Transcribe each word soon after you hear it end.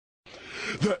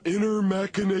The inner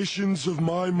machinations of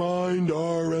my mind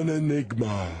are an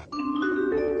enigma.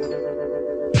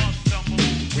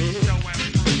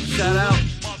 Shout out,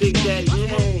 Big Daddy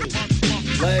Kane.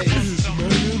 Is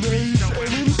mayonnaise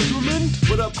an instrument?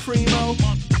 What up, Primo?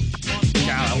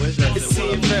 God, I wish that It's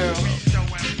Ian Farrell,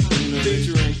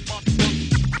 featuring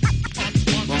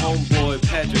my homeboy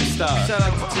Patrick Starr. Shout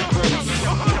out to Two Brothers.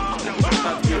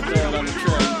 About to get down on the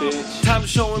track, bitch. Time to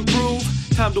show and prove.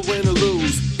 Time to win or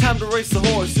lose. Time to race the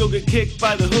horse, you'll get kicked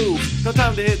by the hoof. No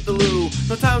time to hit the loo,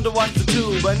 no time to watch the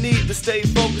tube. I need to stay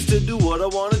focused to do what I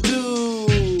wanna do.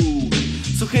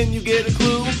 So can you get a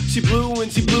clue? She blew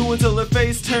and she blew until her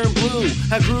face turned blue.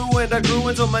 I grew and I grew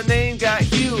until my name got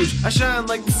huge. I shine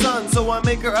like the sun, so I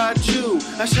make her achoo.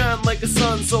 I shine like a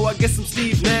sun, so I guess I'm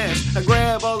Steve Nash. I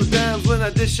grab all the dimes when I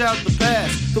dish out the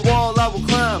pass. The wall I will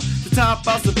climb, the top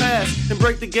I'll surpass, and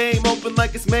break the game open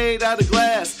like it's made out of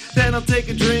glass. Then I'll take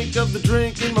a drink of the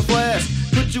drink in my flask.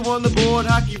 Put you on the board,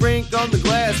 hockey rink on the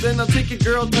glass. Then I'll take your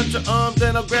girl, touch her arm,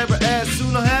 then I'll grab her ass.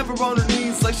 Soon I'll have her on her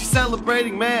knees like she's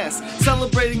celebrating mass.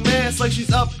 Celebrating mass like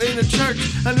she's up in a church.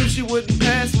 I knew she wouldn't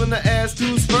pass when I asked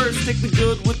who's first. Take the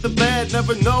good with the bad,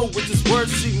 never know which is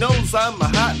worse. She knows I'm a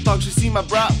hot dog, she see my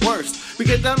bratwurst. We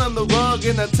get down on the rug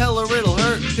and I tell her it'll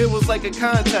hurt. It was like a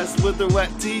contest with a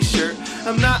wet t-shirt.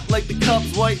 I'm not like the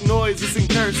Cubs, white noise isn't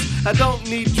cursed. I don't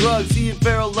need drugs, Ian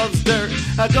Farrell loves dirt.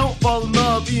 I don't fall in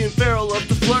love, Ian Farrell loves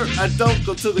to flirt. I don't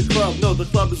go to the club, no, the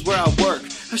club is where I work.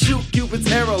 I shoot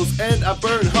Cupid's arrows and I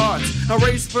burn hearts. I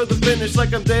race for the finish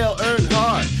like I'm Dale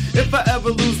Earnhardt. If I ever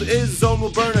lose the zone,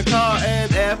 we'll burn a car.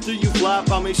 And after you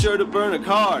flop, I'll make sure to burn a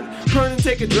card. Burn and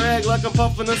take a drag like I'm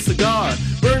puffing a cigar.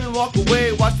 Burn and walk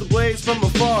away, watch the blaze from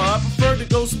afar. I prefer to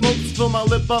go smoke to fill my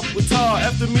lip up with tar.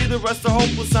 After me, the rest are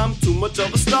hopeless, I'm too much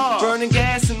of a star. Burning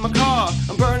gas in my car,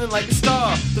 I'm burning like a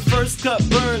star. The first cut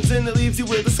burns and it leaves you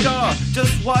with a scar.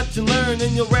 Just watch and learn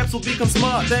and your raps will become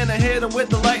smart. Then I hit them with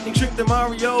the lightning trick, the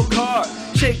Mario Kart.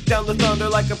 Shake down the thunder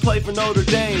like I play for Notre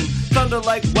Dame. Thunder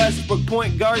like Westbrook,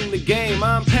 point guarding the game.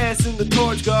 I'm passing the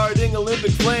torch, guarding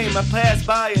Olympic flame. I pass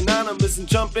by anonymous and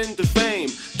jump into fame.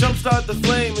 Jumpstart the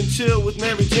flame and chill with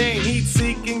Mary Jane. Heat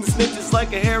seeking the snitches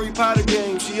like a Harry Potter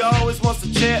game. She always wants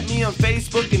to chat me on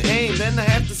Facebook and AIM. Then I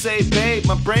have to say, babe,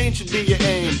 my brain should be your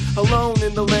aim. Alone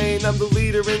in the lane, I'm the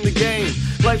leader in the game.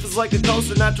 Life is like a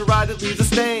coaster, not to ride it leaves a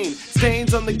stain.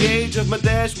 Stains on the gauge of my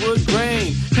dashwood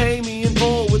grain. Pay me in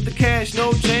full with the cash,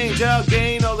 no change. I'll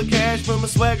gain all the cash from my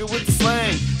swagger with the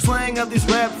slang. Slang out these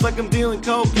raps like I'm dealing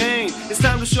cocaine. It's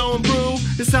time to show and prove,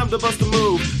 it's time to bust a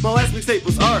move. My last mixtape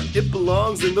was art, it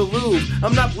belongs in the Louvre.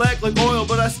 I'm not black like oil,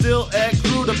 but I still act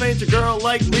crude. I paint a girl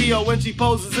like Leo when she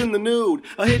poses in the nude.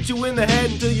 I'll hit you in the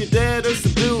head until you're dead or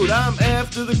subdued. I'm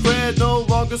after the cred, no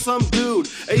longer some dude.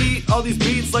 I eat all these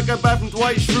beats like I buy from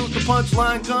Dwight Schrute. The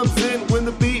punchline comes in when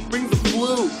the beat brings the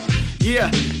flu. Yeah,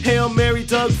 Hail Mary,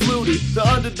 Doug Flutie, the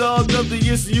underdog of the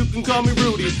year, so you can call me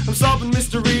Rudy. I'm solving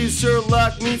mysteries,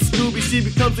 Sherlock meets Scooby. She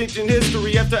becomes ancient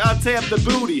history after I tap the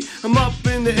booty. I'm up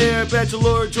in the air,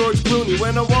 Bachelor George Clooney.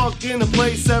 When I walk in a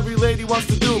place, every lady wants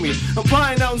to do me. I'm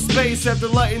flying out in space after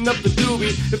lighting up the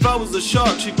doobie. If I was a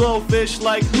shark, she'd blowfish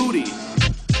like Hootie.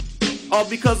 All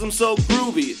because I'm so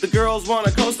groovy. The girls want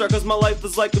a co-star cause my life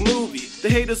is like a movie. The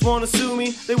haters wanna sue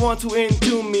me, they want to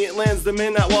entomb me. It lands them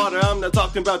in that water, I'm not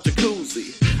talking about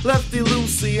jacuzzi. Lefty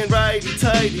loosey and righty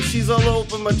tighty. She's all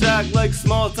over my jock like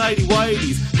small tidy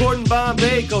whiteys. Gordon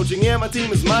Bombay coaching, yeah my team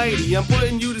is mighty. I'm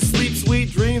putting you to sleep,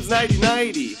 sweet dreams,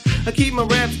 nighty-nighty. I keep my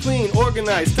raps clean,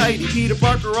 organized, tidy. Peter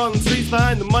Parker on the streets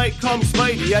behind the mic, call me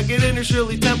Spidey. I get in her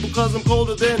Shirley Temple cause I'm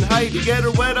colder than Heidi. Get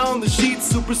her wet on the sheets,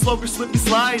 super sloper, slippy,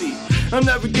 slidey. I'm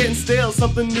never getting stale,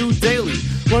 something new daily.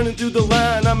 Running through the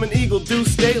line, I'm an eagle,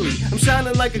 deuce daily. I'm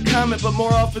shining like a comet, but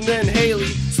more often than Haley.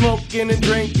 Smoking and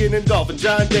drinking and golfing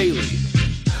John Daly.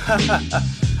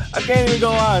 I can't even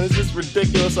go on, it's just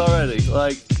ridiculous already.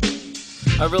 Like,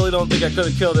 I really don't think I could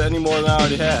have killed it any more than I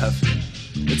already have.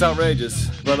 It's outrageous,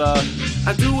 but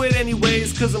I do it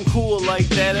anyways cause I'm cool like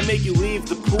that. I make you leave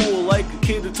the pool like a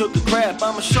kid who took a crap.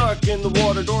 I'm a shark in the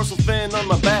water, dorsal fin on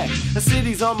my back. A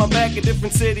city's on my back, a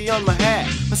different city on my hat.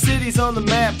 My city's on the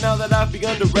map now that I've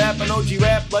begun to rap. An OG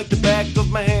rap like the back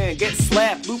of my hand. Get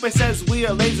slapped, Lupe says we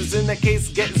are lasers, in that case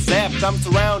get zapped. I'm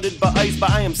surrounded by ice, but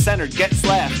I am centered, get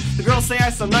slapped. The girls say I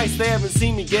sound nice, they haven't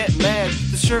seen me get mad.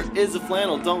 The shirt is a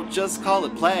flannel, don't just call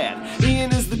it plaid.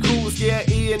 Ian is the coolest Yeah,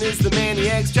 Ian is the man. He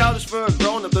acts childish for a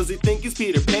grown-up. Does he think he's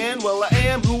Peter Pan? Well, I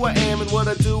am who I am, and what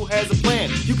I do has a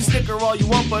plan. You can snicker all you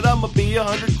want, but I'ma be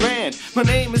 100 grand. My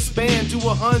name is spanned to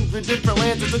 100 different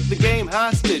lands. I took the game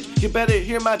hostage. You better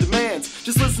hear my demands.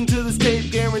 Just listen to this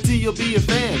tape, guarantee you'll be a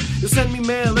fan. You'll send me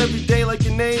mail every day like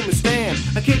your name is Stan.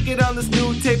 I kick it on this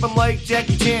new tape, I'm like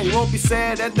Jackie Chan. You won't be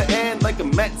sad at the end like a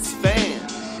Mets fan.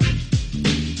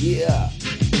 Yeah.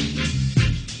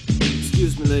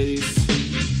 Excuse me, ladies.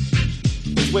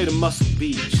 Let's way to Muscle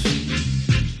Beach.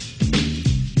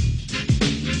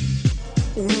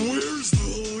 Where's the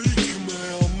leak,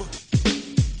 ma'am?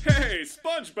 Hey,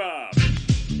 SpongeBob!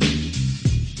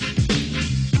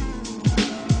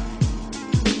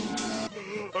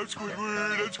 I'm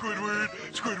Squidward, I'm Squidward,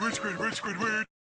 Squidward, Squidward, Squidward.